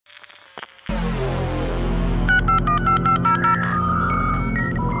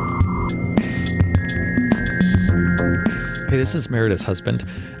Hey, this is Meredith's husband.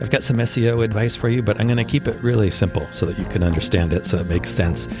 I've got some SEO advice for you, but I'm going to keep it really simple so that you can understand it, so it makes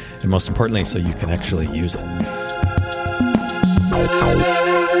sense, and most importantly, so you can actually use it.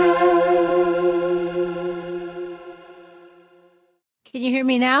 Can you hear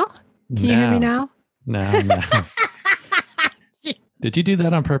me now? Can you hear me now? No. Did you do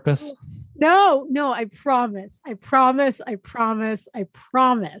that on purpose? No, I promise.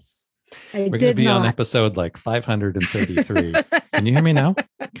 We're going to be on episode like 533. Can you hear me now?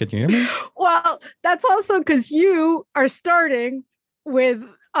 Can you hear me? Well, that's also because you are starting with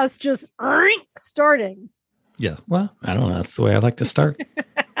us just starting. Yeah. Well, I don't know. That's the way I like to start.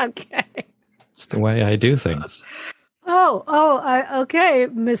 Okay. It's the way I do things. Okay,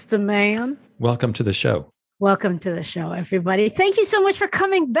 Mr. Man. Welcome to the show. Welcome to the show, everybody. Thank you so much for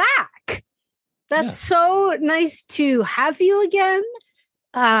coming back. That's so nice to have you again.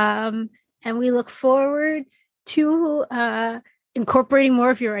 And we look forward to incorporating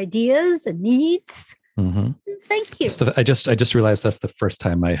more of your ideas and needs. Mm-hmm. Thank you. I just realized that's the first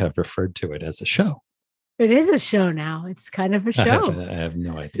time I have referred to it as a show. It is a show now. It's kind of a show. I have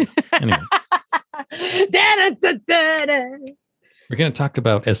no idea. Anyway. We're going to talk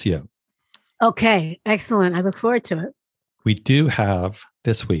about SEO. Okay, excellent. I look forward to it. We do have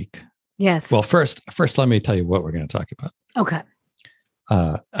this week. Yes. Well, first, let me tell you what we're going to talk about. Okay.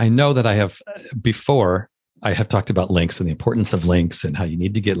 I know that I have talked about links and the importance of links and how you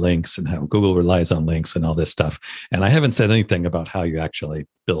need to get links and how Google relies on links and all this stuff. And I haven't said anything about how you actually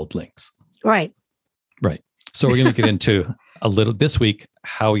build links. Right. So we're going to get into a little this week,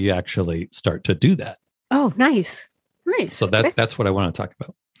 how you actually start to do that. Oh, nice. So that's what I want to talk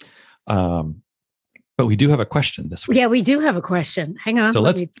about. But we do have a question this week. Yeah, we do have a question. Hang on. So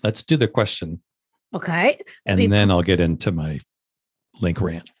let's do the question. Okay. And then I'll get into my link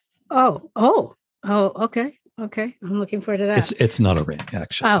rant. Oh, okay. I'm looking forward to that. It's not a rant,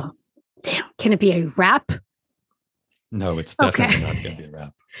 actually. Oh, damn. Can it be a rap? No, it's definitely not going to be a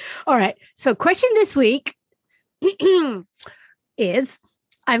rap. All right. So question this week is,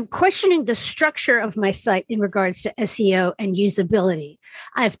 I'm questioning the structure of my site in regards to SEO and usability.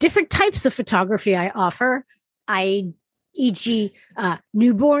 I have different types of photography I offer, e.g.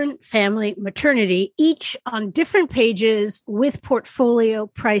 Newborn, family, maternity, each on different pages with portfolio,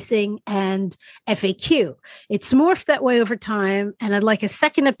 pricing, and FAQ. It's morphed that way over time, and I'd like a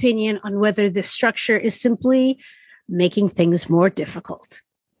second opinion on whether this structure is simply making things more difficult.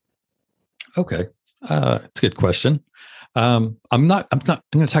 Okay. It's a good question. I'm going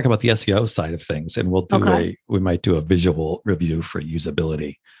to talk about the SEO side of things, and we might do a visual review for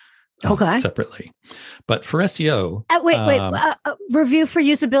usability separately. But for SEO, review for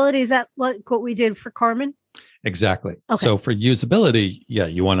usability, is that what we did for Carmen? Exactly. Okay. So for usability,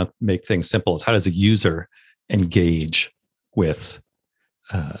 you want to make things simple. It's how does a user engage with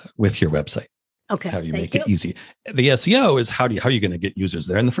your website? Okay. How do you make it easy? The SEO is how are you going to get users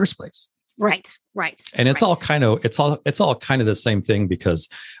there in the first place? Right. And it's all kind of the same thing, because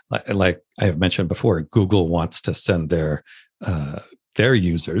like I have mentioned before, Google wants to send their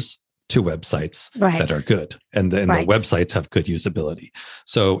users to websites that are good, and the websites have good usability.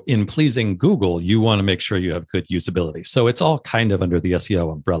 So in pleasing Google, you want to make sure you have good usability. So it's all kind of under the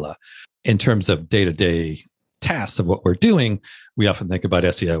SEO umbrella. In terms of day-to-day tasks of what we're doing, we often think about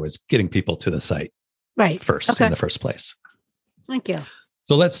SEO as getting people to the site first in the first place. Thank you.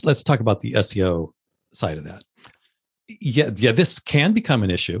 So let's talk about the SEO side of that. Yeah, this can become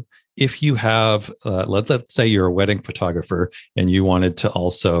an issue if you have, let's say you're a wedding photographer and you wanted to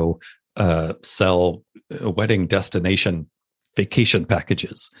also sell wedding destination vacation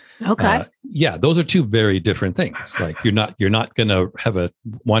packages. Okay. Those are two very different things. Like you're not going to have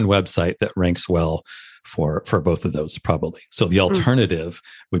one website that ranks well for both of those, probably. So the alternative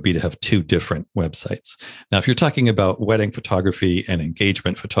would be to have two different websites. Now, if you're talking about wedding photography and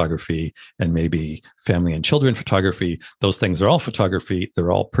engagement photography and maybe family and children photography, those things are all photography.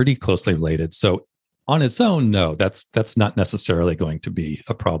 They're all pretty closely related. So on its own, no, that's not necessarily going to be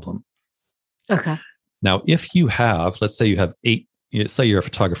a problem. Okay. Now, if you have, let's say you have say you're a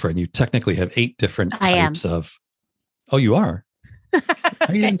photographer and you technically have 8 different types of. Oh, you are?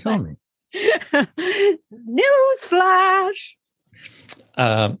 How you didn't tell me? Newsflash.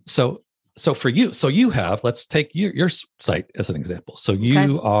 So for you, you have, let's take your site as an example. So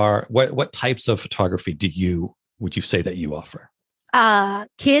you are, what types of photography would you say that you offer?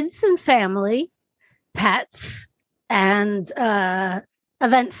 Kids and family, pets, and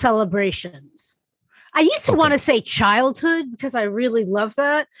event celebrations. I used to want to say childhood because I really love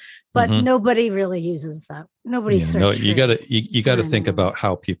that, but nobody really uses that. Nobody searches. No, you got to think about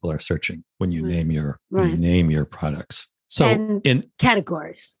how people are searching when you name your products. So and in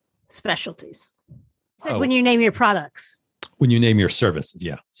categories, specialties. Like when you name your products. When you name your services,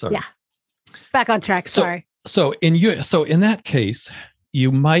 yeah. Sorry. Yeah. Back on track. Sorry. So in that case, you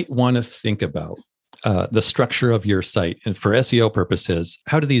might want to think about the structure of your site, and for SEO purposes,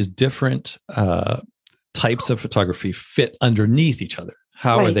 how do these different types of photography fit underneath each other?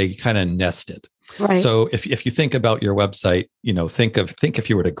 How are they kind of nested? Right. So if you think about your website, think if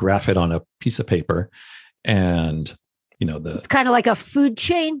you were to graph it on a piece of paper, and it's kind of like a food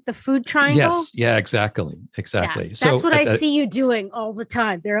chain, the food triangle. Yes. Yeah, exactly. Yeah, that's what I see you doing all the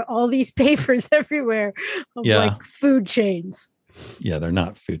time. There are all these papers everywhere of like food chains. Yeah, they're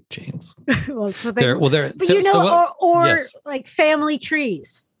not food chains. they're like family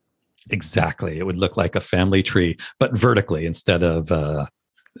trees. Exactly. It would look like a family tree, but vertically instead of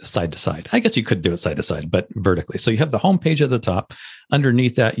side to side. I guess you could do it side to side, but vertically. So you have the homepage at the top.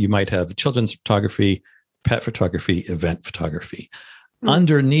 Underneath that, you might have children's photography, pet photography, event photography.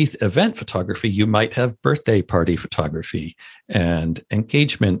 Underneath event photography, you might have birthday party photography and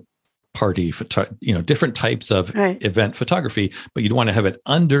engagement party, different types of event photography, but you'd want to have it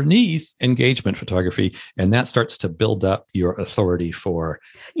underneath engagement photography. And that starts to build up your authority for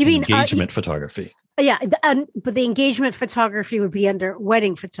engagement photography. Yeah. But the engagement photography would be under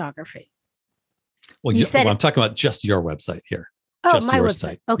wedding photography. Well, I'm talking about just your website here. Oh, just my your website.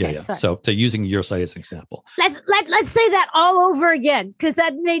 Site. Okay. Yeah. So using your site as an example. Let's say that all over again, because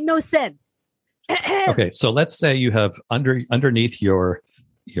that made no sense. Okay. So let's say you have underneath your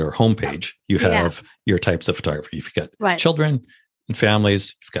homepage, you have your types of photography. You've got children and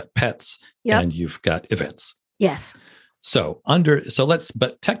families, you've got pets, and you've got events. Yes.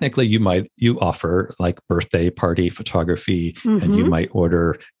 But technically you offer like birthday party photography, and you might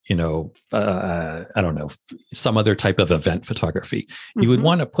order, I don't know, some other type of event photography. You would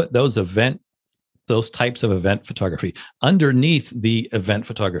want to put those types of event photography underneath the event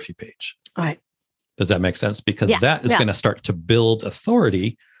photography page. All right. Does that make sense? Because that is going to start to build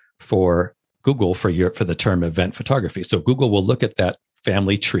authority for Google for the term event photography. So Google will look at that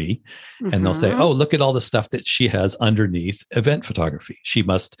family tree and they'll say, oh, look at all the stuff that she has underneath event photography. She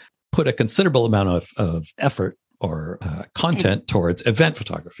must put a considerable amount of effort or content towards event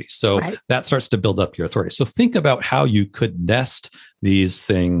photography. So that starts to build up your authority. So think about how you could nest these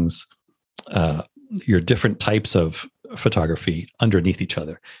things, your different types of photography underneath each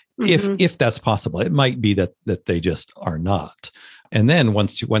other. If that's possible. It might be that they just are not. And then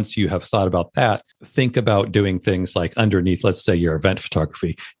once you have thought about that, think about doing things like underneath, let's say your event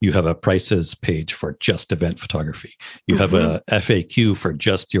photography, you have a prices page for just event photography. You have a FAQ for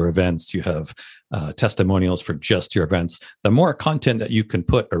just your events. You have testimonials for just your events. The more content that you can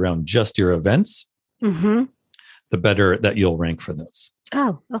put around just your events, the better that you'll rank for those.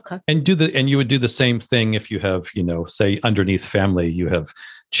 Oh, okay. And you would do the same thing if you have, say underneath family, you have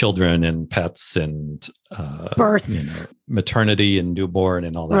children and pets and births, maternity and newborn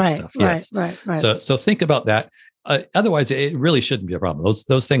and all that stuff. Yes. Right. So think about that. Otherwise, it really shouldn't be a problem.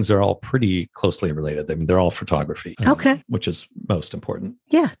 Those things are all pretty closely related. I mean, they're all photography. Which is most important.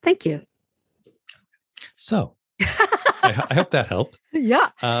 Yeah. Thank you. So I hope that helped. Yeah.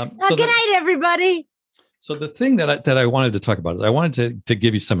 Good night, everybody. So the thing that I wanted to talk about is I wanted to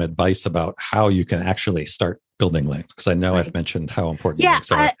give you some advice about how you can actually start building links, because I know I've mentioned how important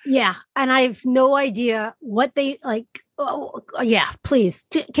links are. And I have no idea what they like. Oh, yeah, please.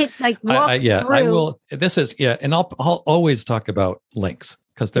 Walk through. I will. This is and I'll always talk about links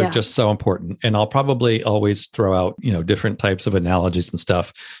because they're just so important, and I'll probably always throw out different types of analogies and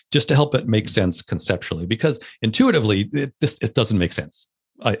stuff just to help it make sense conceptually, because intuitively it doesn't make sense.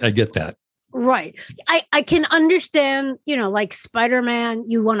 I get that. Right. I can understand, like Spider-Man,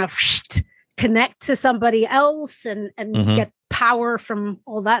 you want to connect to somebody else and get power from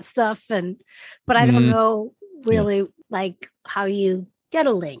all that stuff. But I don't know really like how you get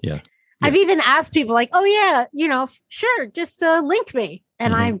a link. Yeah. I've even asked people like, oh yeah, sure. Just link me.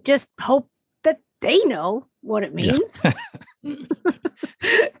 And I just hope that they know what it means.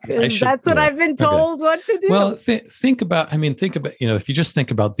 That's what I've been told what to do. Well, think about, if you just think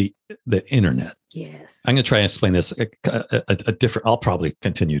about the internet. Yes. I'm going to try and explain this a different, I'll probably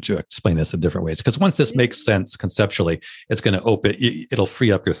continue to explain this in different ways, because once this makes sense conceptually, it's going to it'll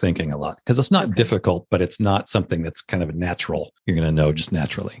free up your thinking a lot, because it's not difficult, but it's not something that's kind of natural. You're going to know just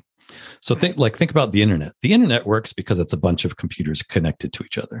naturally. So think about the internet. The internet works because it's a bunch of computers connected to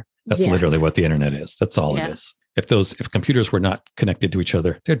each other. That's literally what the internet is. That's all it is. If computers were not connected to each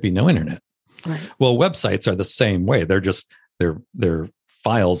other, there'd be no internet. Right. Well, websites are the same way. They're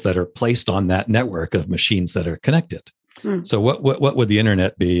files that are placed on that network of machines that are connected. So what would the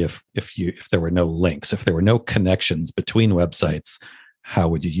internet be if there were no links, if there were no connections between websites? How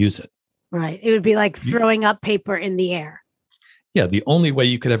would you use it? Right. It would be like throwing up paper in the air. Yeah. The only way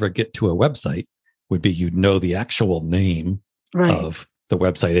you could ever get to a website would be you'd know the actual name of the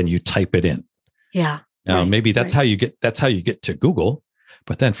website and you type it in. Yeah. Now maybe that's how you get to Google,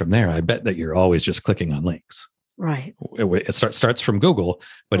 but then from there, I bet that you're always just clicking on links. Right. It starts from Google,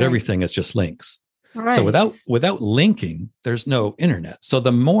 but everything is just links. Right. So without linking, there's no internet. So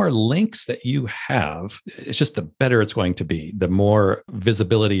the more links that you have, it's just the better it's going to be. The more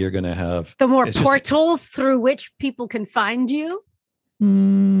visibility you're going to have. The more portals through which people can find you?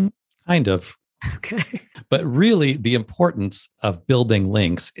 Kind of. Okay. But really, the importance of building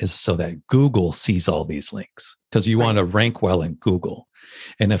links is so that Google sees all these links, because you want to rank well in Google.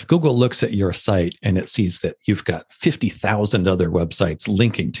 And if Google looks at your site and it sees that you've got 50,000 other websites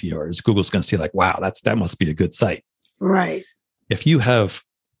linking to yours, Google's going to see like, wow, that must be a good site. Right. If you have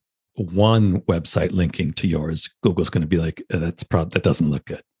one website linking to yours, Google's going to be like, that doesn't look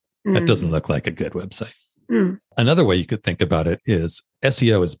good. That doesn't look like a good website. Another way you could think about it is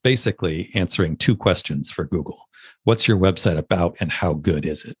SEO is basically answering two questions for Google. What's your website about and how good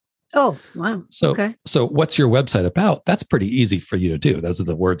is it? Oh, wow. So what's your website about? That's pretty easy for you to do. Those are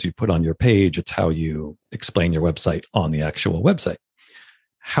the words you put on your page. It's how you explain your website on the actual website.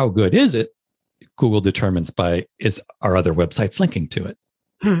 How good is it? Google determines are other websites linking to it?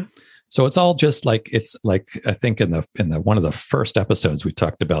 So it's all just like, I think in the one of the first episodes, we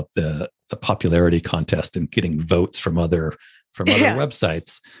talked about the popularity contest and getting votes from other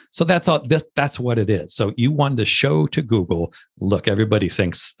websites. So that's what it is. So you wanted to show to Google, look, everybody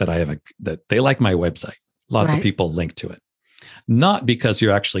thinks that that they like my website. Lots of people link to it. Not because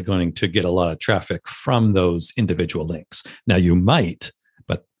you're actually going to get a lot of traffic from those individual links. Now you might,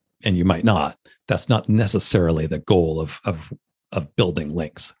 and you might not. That's not necessarily the goal of building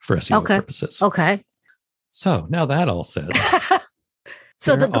links for SEO purposes. Okay. So now that all said,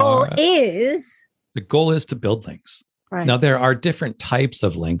 so the goal is to build links. Right. Now there are different types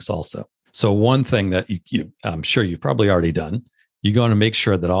of links also. So one thing that you I'm sure you've probably already done, you're going to make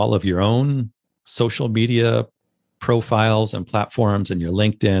sure that all of your own social media profiles and platforms and your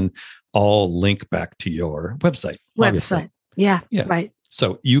LinkedIn all link back to your website. Obviously. Yeah. Right.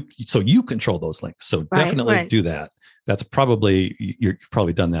 So you control those links. So definitely do that. That's you've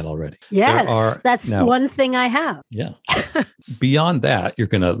probably done that already. Yes, that's one thing I have. Yeah. Beyond that, you're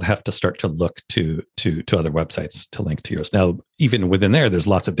going to have to start to look to other websites to link to yours. Now, even within there's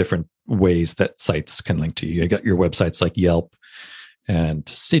lots of different ways that sites can link to you. You got your websites like Yelp and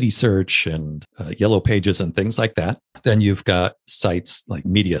City Search and Yellow Pages and things like that. Then you've got sites like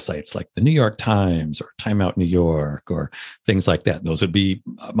media sites like the New York Times or Time Out New York or things like that. Those would be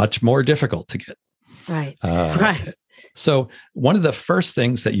much more difficult to get. Right. Right. So one of the first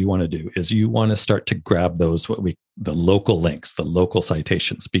things that you want to do is you want to start to grab those the local links, the local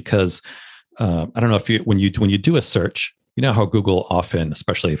citations, because I don't know if when you do a search, you know how Google often,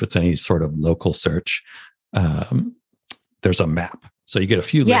 especially if it's any sort of local search, there's a map. So you get a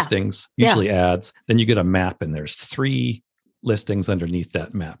few listings, usually ads, then you get a map, and there's 3 listings underneath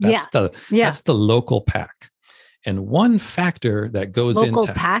that map. That's the local pack. And one factor that goes into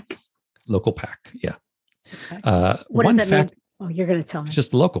local pack, yeah. Okay. What does that mean? Oh, you're going to tell me. It's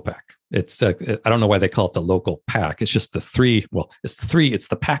just the local pack. It's I don't know why they call it the local pack. It's just the 3. Well, it's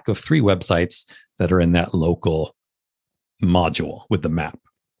the pack of 3 websites that are in that local module with the map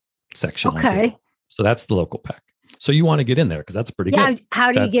section. Okay. So that's the local pack. So you want to get in there because that's pretty good.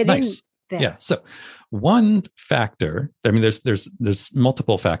 How do you get in there? Yeah. So one factor. I mean, there's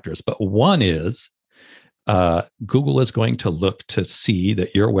multiple factors, but one is Google is going to look to see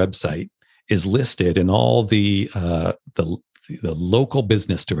that your website is listed in all the local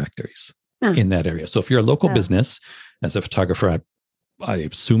business directories in that area. So if you're a local business, as a photographer, I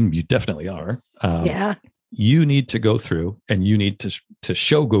assume you definitely are. You need to go through and you need to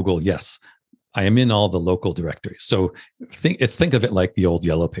show Google, yes, I am in all the local directories. So think of it like the old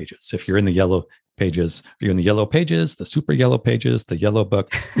Yellow Pages. If you're in the Yellow Pages, you're in the Yellow Pages, the Super Yellow Pages, the Yellow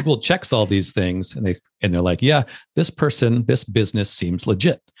Book. Google checks all these things, and they're like, yeah, this business seems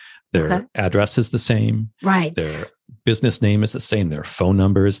legit. Their address is the same. Right. Their business name is the same. Their phone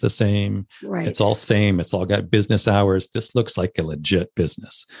number is the same. Right. It's all same. It's all got business hours. This looks like a legit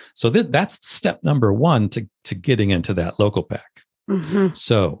business. So that's step number 1 to getting into that local pack. Mm-hmm.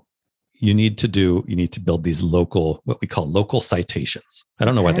 So you need to build these local, what we call local citations. I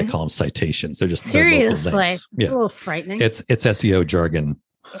don't know why they call them citations. They're just seriously. It's a little frightening. It's SEO jargon.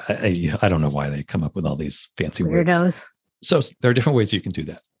 I don't know why they come up with all these fancy words. Weirdos. So there are different ways you can do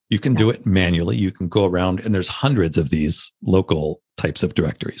that. You can do it manually. You can go around, and there's hundreds of these local types of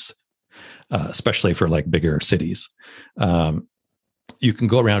directories, especially for like bigger cities. You can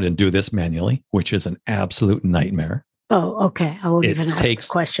go around and do this manually, which is an absolute nightmare. Oh, okay. I won't even ask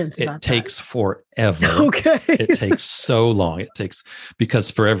questions about that. It takes forever. Okay. It takes so long.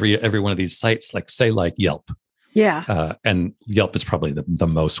 Because for every one of these sites, like Yelp. Yeah. And Yelp is probably the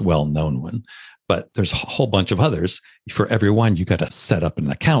most well-known one. But there's a whole bunch of others. For everyone, you got to set up an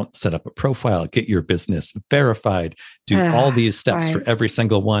account, set up a profile, get your business verified, do all these steps for every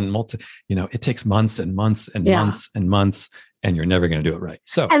single one. It takes months and months and months and months, and you're never going to do it right.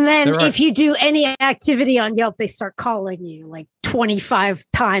 So, and then if you do any activity on Yelp, they start calling you like 25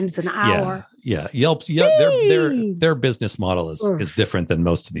 times an hour. Yeah. Their business model is different than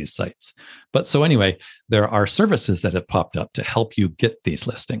most of these sites. But so anyway, there are services that have popped up to help you get these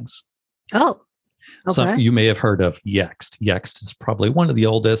listings. Oh. Okay. Some you may have heard of Yext. Yext is probably one of the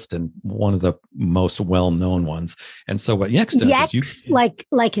oldest and one of the most well-known ones. And so what Yext does is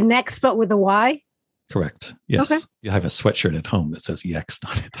like next, but with a Y? Correct. Yes. Okay. You have a sweatshirt at home that says Yext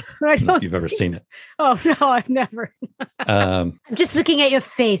on it. I don't know if you've ever seen it. Oh, no, I've never. I'm just looking at your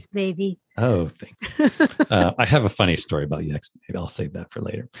face, baby. Oh, thank you. I have a funny story about Yext. Maybe I'll save that for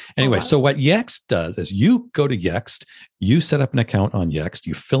later. Anyway, so what Yext does is you go to Yext, you set up an account on Yext,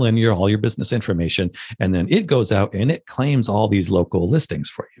 you fill in all your business information, and then it goes out and it claims all these local listings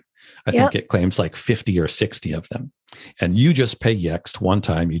for you. I think it claims like 50 or 60 of them. And you just pay Yext one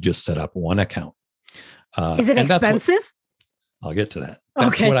time. You just set up one account. Is it expensive? I'll get to that.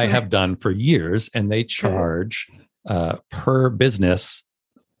 That's what I have done for years. And they charge per business,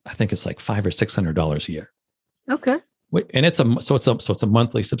 I think it's like $500 or $600 a year. Okay. And it's a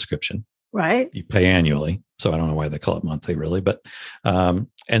monthly subscription. Right. You pay annually. So I don't know why they call it monthly really, but and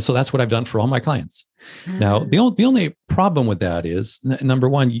so that's what I've done for all my clients. Now, the only problem with that is number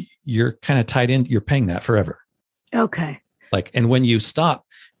one, you're kind of tied in, you're paying that forever. Okay. And when you stop,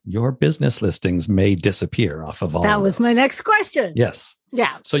 your business listings may disappear off of all that was my next question. Yes.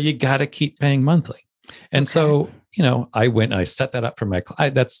 Yeah. So you got to keep paying monthly. And so, I went and I set that up for my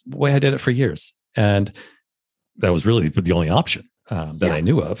client. That's the way I did it for years. And that was really the only option that I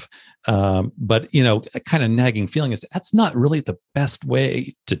knew of. But, a kind of nagging feeling is that's not really the best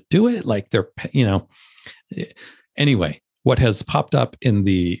way to do it. Anyway, what has popped up in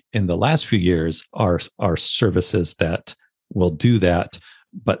the last few years are services that will do that,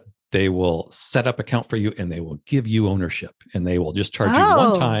 but they will set up account for you and they will give you ownership and they will just charge you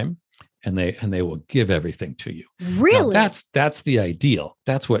one time and they will give everything to you. Really? Now, that's the ideal.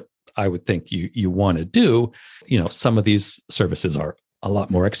 That's what I would think you want to do. Some of these services are a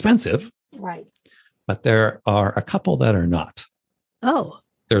lot more expensive. Right. But there are a couple that are not. Oh.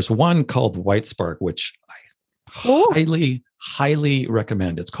 There's one called WhiteSpark, which I highly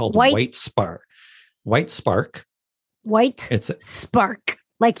recommend. It's called WhiteSpark. WhiteSpark. It's a spark.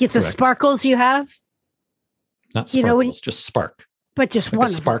 Like the sparkles you have? Not sparkles, just spark. But just one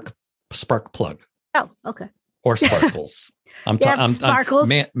spark plug. Oh, okay. Or sparkles.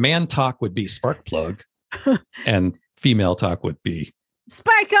 Sparkles. Man talk would be spark plug and female talk would be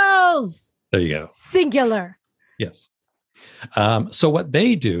sparkles. There you go. Singular. Yes. So what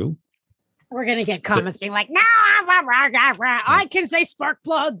they do. We're going to get comments being like, no, I can say spark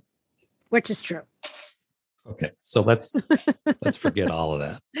plug, which is true. Okay, so let's forget all of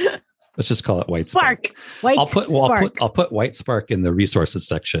that. Let's just call it WhiteSpark. I'll put WhiteSpark in the resources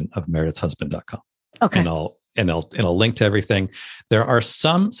section of meredithshusband.com. Okay, and I'll link to everything. There are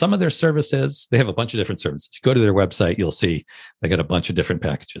some of their services. They have a bunch of different services. You go to their website, you'll see they got a bunch of different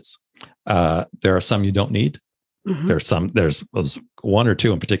packages. There are some you don't need. Mm-hmm. There's one or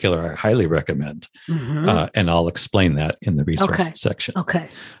two in particular I highly recommend, and I'll explain that in the resources section. Okay.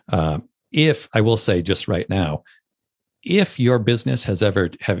 If I will say just right now, if your business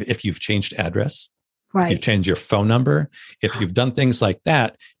if you've changed address, if you've changed your phone number, if you've done things like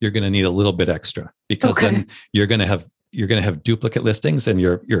that, you're going to need a little bit extra because then you're going to have duplicate listings and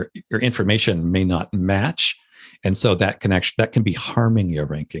your information may not match. And so that can be harming your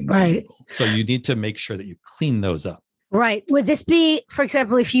rankings. Right. So you need to make sure that you clean those up. Right. Would this be, for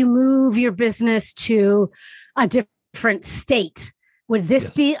example, if you move your business to a different state, would this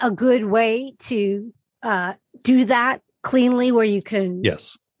be a good way to do that cleanly where you can?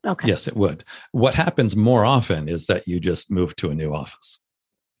 Yes. Okay. Yes, it would. What happens more often is that you just move to a new office.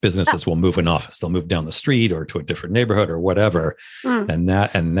 Businesses will move an office. They'll move down the street or to a different neighborhood or whatever. And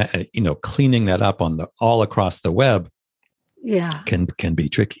that, cleaning that up all across the web can be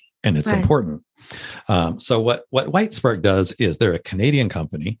tricky and it's important. So what WhiteSpark does is they're a Canadian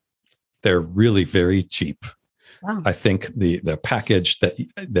company. They're really very cheap. Wow. I think the package that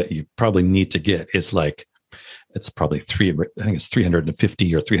you probably need to get is like, it's probably $350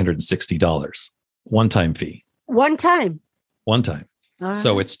 or $360 one-time fee. One time.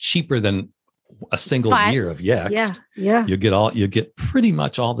 So it's cheaper than a single year of Yext. Yeah. You get pretty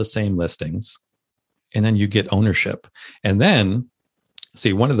much all the same listings, and then you get ownership. And then,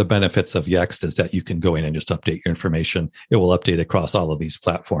 see, one of the benefits of Yext is that you can go in and just update your information. It will update across all of these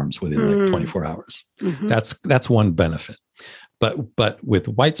platforms within like 24 hours. Mm-hmm. That's one benefit. But with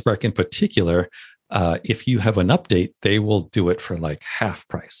Whitespark in particular, if you have an update, they will do it for like half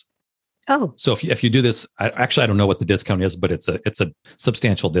price. Oh, so if you do this, I don't know what the discount is, but it's a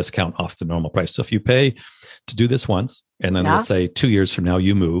substantial discount off the normal price. So if you pay to do this once, and then let's say 2 years from now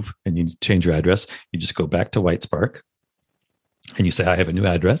you move and you change your address, you just go back to Whitespark and you say, I have a new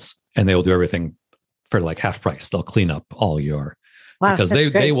address, and they will do everything for like half price. They'll clean up all your, because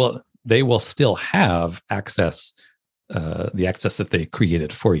they will still have access, the access that they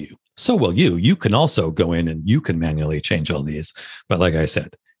created for you. So will you. You can also go in and you can manually change all these. But like I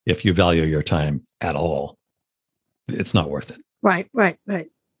said, if you value your time at all, it's not worth it. Right.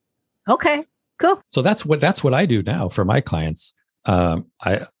 Okay, cool. So that's what I do now for my clients. When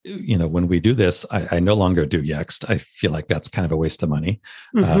we do this, I no longer do Yext. I feel like that's kind of a waste of money.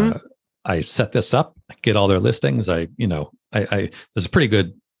 Mm-hmm. I set this up, get all their listings. There's a pretty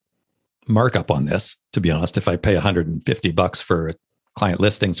good markup on this, to be honest. If I pay $150 for client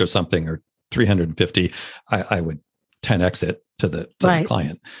listings or something, or $350, I would 10x it to the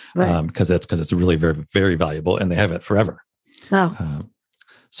client, because it's really very, very valuable, and they have it forever. Wow.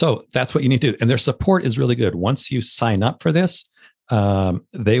 So that's what you need to do. And their support is really good. Once you sign up for this,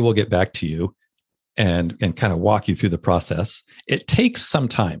 they will get back to you and kind of walk you through the process. It takes some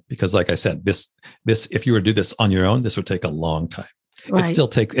time because, like I said, this if you were to do this on your own, this would take a long time. Right.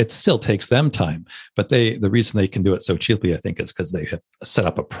 It still takes them time, but the reason they can do it so cheaply, I think, is because they have set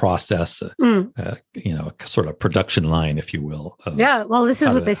up a process, a sort of production line, if you will. Well, this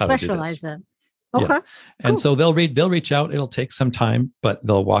is what they specialize in. Okay, cool. And so they'll reach out. It'll take some time, but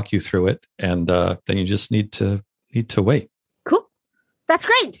they'll walk you through it, and then you just need to wait. Cool, that's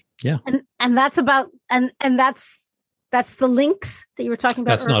great. Yeah, and that's about and that's the links that you were talking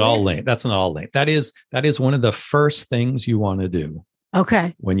about. That's earlier? Not all linked. That's not all linked. That is one of the first things you want to do.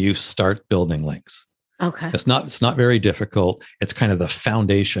 Okay. When you start building links. Okay. It's not very difficult. It's kind of the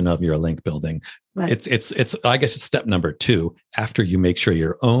foundation of your link building. Right. It's I guess it's step number 2 after you make sure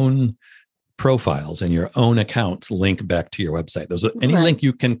your own profiles and your own accounts link back to your website. Any link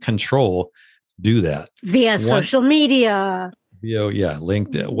you can control, do that. Via social media. Via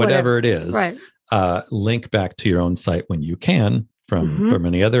LinkedIn, whatever it is. Right. Link back to your own site when you can from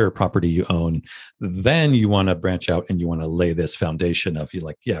any other property you own. Then you want to branch out and you want to lay this foundation of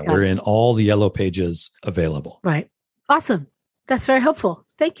we're in all the yellow pages available. Right. Awesome. That's very helpful.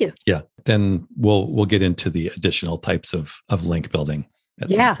 Thank you. Yeah. Then we'll get into the additional types of link building at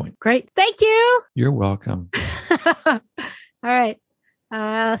some point. Great. Thank you. You're welcome. All right.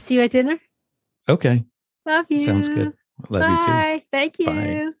 See you at dinner. Okay. Love you. Sounds good. Love you too. Thank you.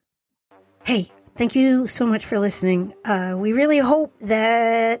 Bye. Hey, thank you so much for listening. We really hope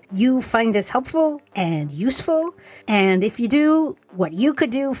that you find this helpful and useful. And if you do, what you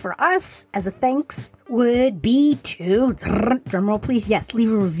could do for us as a thanks would be to, drumroll please,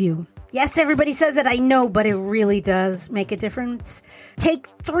 leave a review. Yes, everybody says it, I know, but it really does make a difference. Take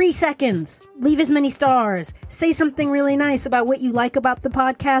 3 seconds, leave as many stars, say something really nice about what you like about the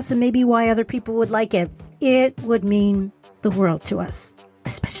podcast and maybe why other people would like it. It would mean the world to us,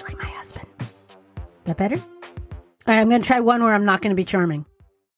 especially my husband. That better? All right, I'm going to try one where I'm not going to be charming.